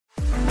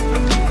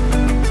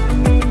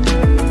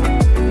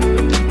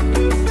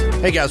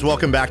Hey guys,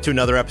 welcome back to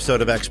another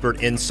episode of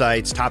Expert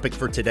Insights. Topic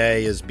for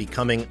today is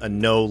becoming a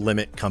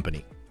no-limit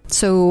company.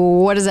 So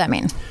what does that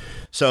mean?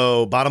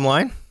 So bottom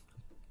line,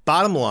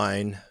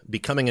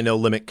 becoming a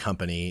no-limit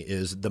company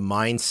is the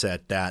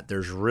mindset that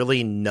there's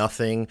really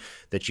nothing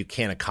that you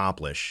can't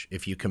accomplish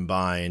if you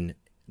combine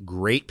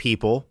great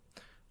people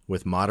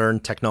with modern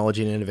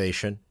technology and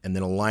innovation and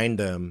then align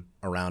them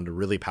around a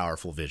really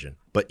powerful vision.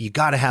 But you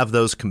got to have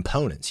those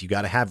components. You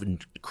got to have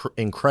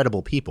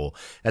incredible people.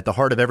 At the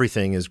heart of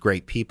everything is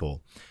great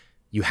people.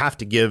 You have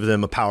to give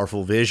them a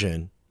powerful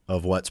vision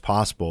of what's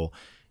possible.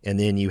 And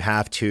then you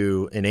have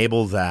to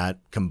enable that,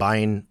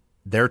 combine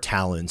their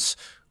talents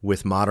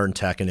with modern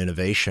tech and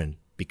innovation,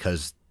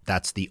 because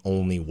that's the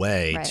only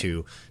way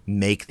to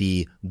make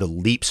the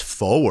leaps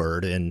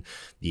forward and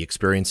the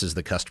experiences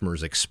the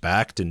customers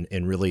expect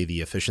and really the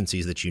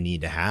efficiencies that you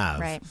need to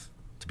have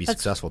to be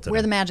successful today.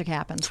 Where the magic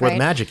happens, It's where the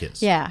magic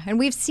is. Yeah, and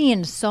we've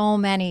seen so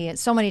many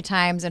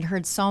times and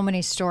heard so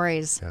many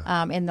stories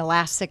in the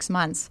last 6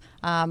 months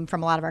from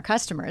a lot of our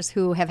customers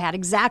who have had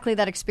exactly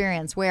that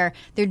experience where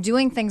they're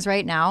doing things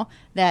right now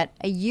that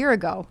a year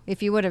ago,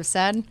 if you would have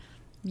said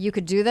you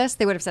could do this,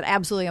 they would have said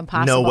absolutely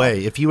impossible. No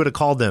way. If you would have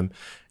called them,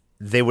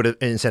 they would have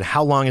and said,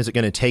 how long is it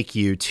going to take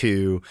you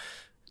to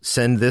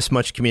send this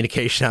much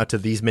communication out to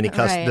these many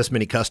this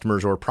many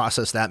customers, or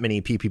process that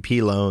many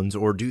PPP loans,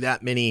 or do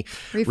that many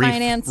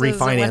refinances?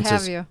 Or what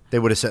have you. They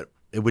would have said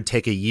it would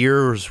take a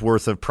year's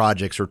worth of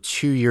projects or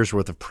 2 years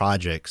worth of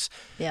projects.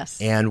 Yes.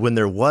 And when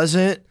there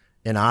wasn't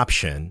an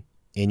option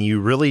and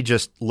you really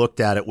just looked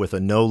at it with a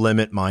no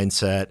limit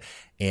mindset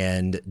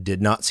and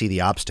did not see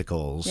the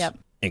obstacles,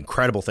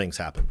 incredible things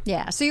happen.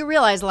 Yeah. So you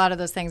realize a lot of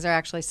those things are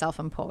actually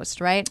self-imposed,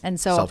 right? And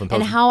so,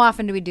 and how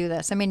often do we do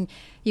this? I mean,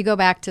 you go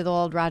back to the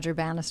old Roger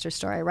Bannister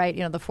story, right?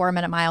 You know, the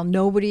 4-minute mile.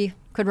 Nobody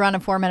could run a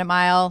 4-minute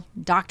mile.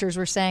 Doctors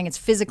were saying it's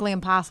physically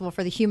impossible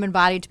for the human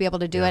body to be able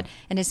to do it.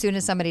 And as soon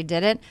as somebody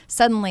did it,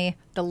 suddenly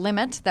the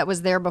limit that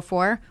was there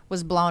before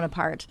was blown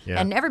apart.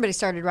 And everybody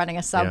started running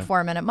a sub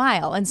 4-minute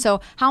mile. And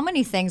so how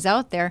many things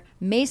out there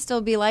may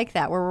still be like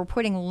that, where we're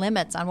putting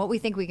limits on what we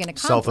think we can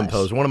accomplish?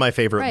 Self-imposed. One of my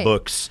favorite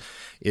books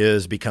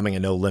is Becoming a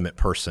No-Limit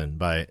Person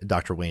by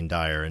Dr. Wayne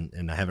Dyer.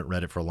 And I haven't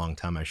read it for a long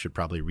time. I should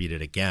probably read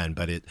it again.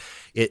 But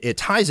it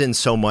ties in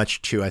so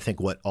much to, I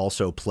think, what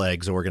also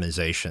plagues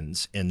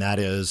organizations. And that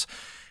is,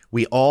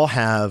 we all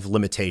have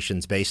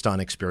limitations based on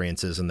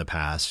experiences in the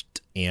past.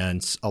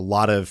 And a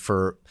lot of,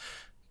 for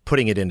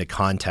putting it into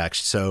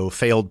context, so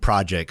failed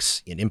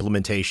projects and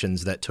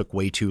implementations that took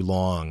way too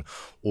long,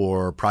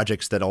 or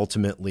projects that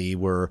ultimately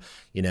were,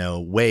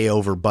 way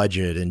over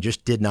budget and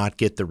just did not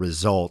get the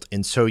result.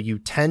 And so you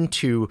tend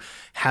to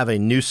have a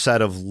new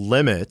set of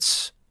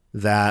limits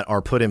that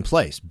are put in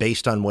place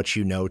based on what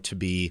you know to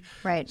be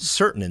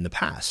certain in the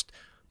past.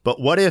 But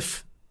what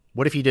if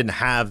you didn't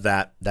have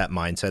that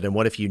mindset, and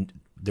what if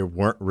there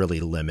weren't really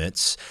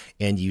limits,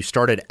 and you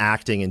started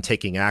acting and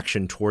taking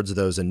action towards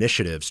those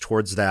initiatives,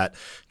 towards that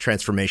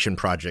transformation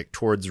project,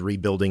 towards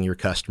rebuilding your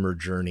customer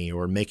journey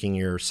or making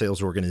your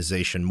sales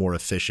organization more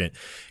efficient,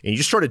 and you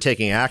just started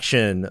taking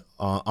action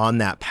on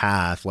that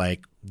path,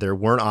 like there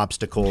weren't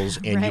obstacles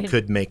and you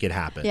could make it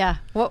happen. Yeah.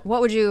 What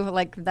would you,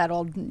 like that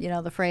old,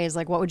 the phrase,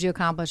 like, what would you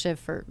accomplish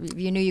if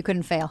you knew you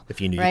couldn't fail? If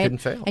you knew you couldn't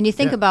fail. And you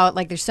think about,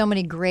 like, there's so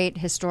many great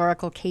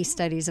historical case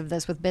studies of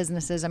this with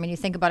businesses. I mean, you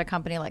think about a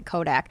company like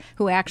Kodak,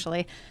 who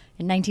actually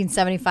in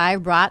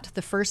 1975 brought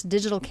the first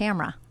digital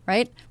camera,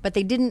 right? But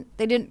they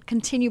didn't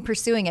continue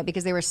pursuing it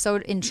because they were so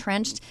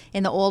entrenched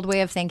in the old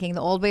way of thinking, the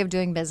old way of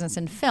doing business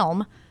in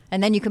film.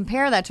 And then you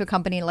compare that to a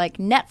company like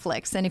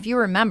Netflix. And if you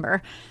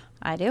remember,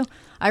 I do.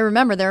 I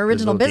remember their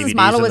original business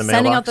model was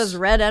sending out those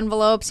red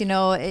envelopes, in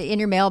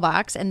your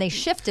mailbox, and they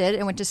shifted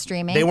and went to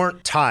streaming. They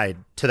weren't tied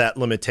to that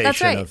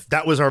limitation of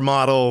that was our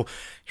model.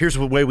 Here's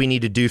the way we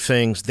need to do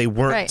things. They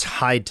weren't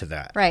tied to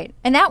that. Right.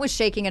 And that was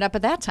shaking it up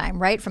at that time,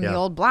 right? From the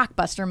old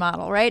Blockbuster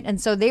model, right? And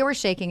so they were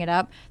shaking it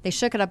up. They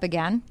shook it up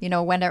again,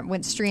 when it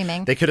went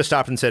streaming. They could have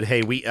stopped and said,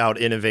 hey, we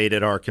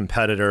out-innovated our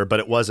competitor,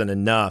 but it wasn't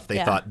enough. They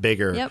thought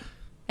bigger. Yep.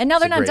 And now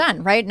they're not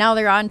done, right? Now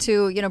they're on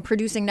to,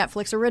 producing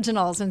Netflix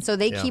originals. And so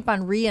they keep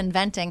on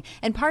reinventing.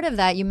 And part of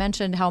that, you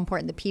mentioned how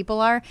important the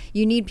people are.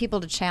 You need people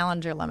to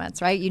challenge your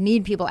limits, right? You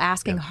need people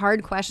asking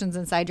hard questions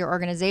inside your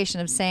organization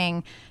of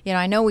saying,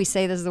 I know we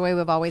say this is the way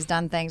we've always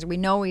done things. We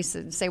know we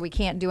say we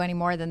can't do any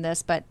more than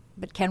this, but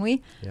can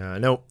we?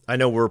 Yeah, I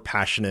know we're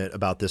passionate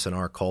about this in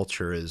our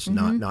culture, is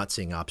not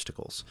seeing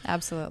obstacles.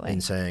 Absolutely.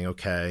 And saying,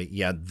 okay,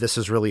 this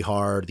is really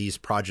hard. These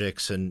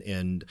projects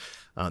and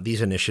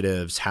these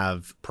initiatives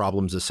have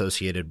problems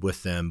associated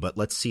with them, but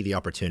let's see the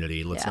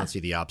opportunity. Let's not see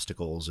the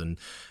obstacles. And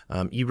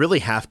you really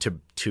have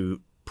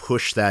to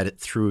push that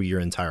through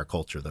your entire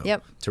culture, though,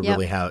 to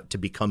really have to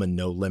become a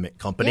no-limit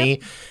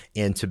company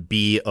and to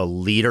be a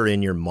leader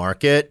in your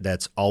market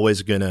that's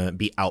always going to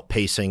be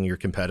outpacing your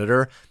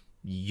competitor.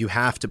 You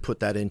have to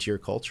put that into your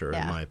culture,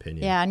 in my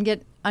opinion. Yeah,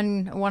 and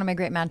one of my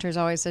great mentors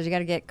always says you got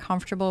to get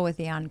comfortable with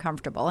the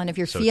uncomfortable. And if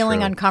you're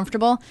feeling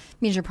uncomfortable,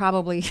 it means you're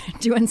probably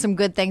doing some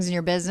good things in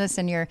your business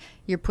and you're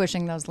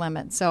pushing those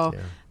limits. So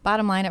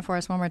bottom line it for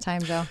us one more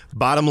time, Joe.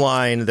 Bottom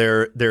line,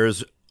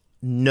 there's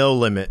no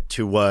limit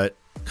to what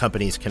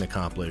companies can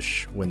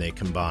accomplish when they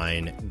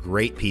combine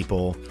great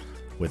people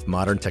with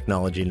modern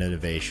technology and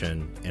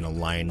innovation and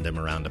align them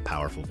around a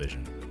powerful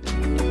vision.